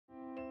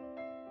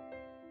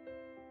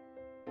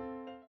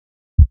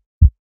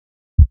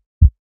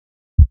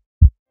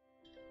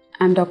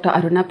I'm Dr.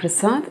 Aruna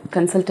Prasad,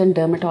 consultant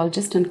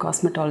dermatologist and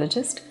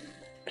cosmetologist,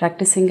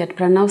 practicing at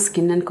Pranav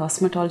Skin and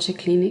Cosmetology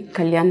Clinic,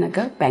 Kalyan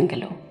Nagar,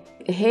 Bangalore.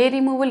 Hair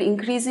removal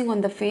increasing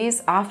on the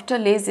face after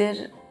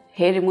laser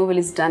hair removal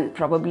is done,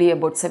 probably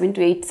about 7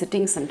 to 8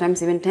 sittings,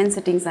 sometimes even 10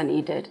 sittings are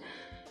needed,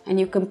 and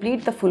you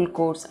complete the full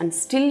course and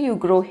still you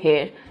grow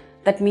hair,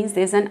 that means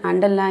there's an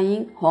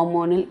underlying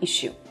hormonal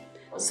issue.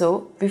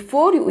 So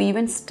before you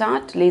even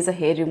start laser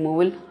hair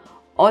removal,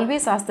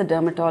 always ask the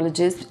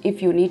dermatologist if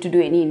you need to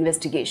do any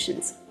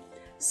investigations.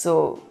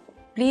 So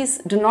please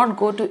do not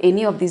go to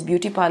any of these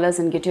beauty parlors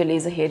and get your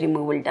laser hair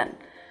removal done.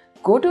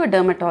 Go to a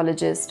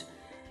dermatologist,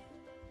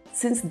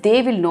 since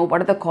they will know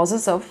what are the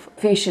causes of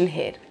facial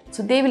hair.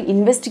 So they will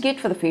investigate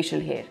for the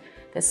facial hair.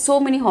 There's so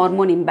many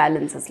hormone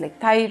imbalances like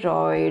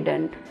thyroid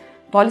and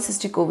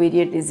polycystic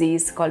ovarian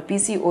disease called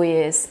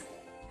PCOS,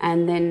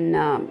 and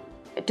then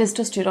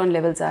testosterone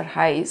levels are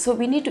high. So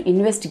we need to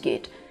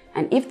investigate.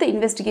 And if the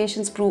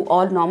investigations prove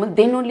all normal,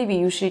 then only we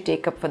usually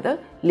take up for the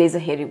laser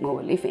hair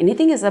removal. If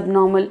anything is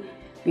abnormal,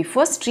 we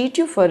first treat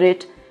you for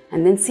it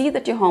and then see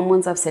that your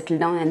hormones have settled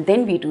down, and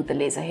then we do the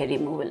laser hair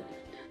removal.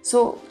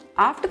 So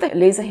after the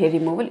laser hair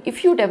removal,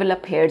 if you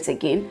develop hairs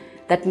again,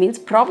 that means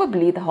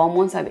probably the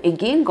hormones have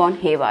again gone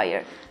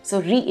haywire.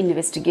 So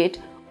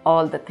re-investigate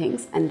all the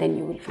things and then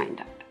you will find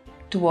out.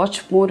 To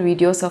watch more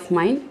videos of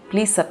mine,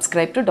 please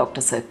subscribe to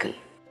Dr. Circle.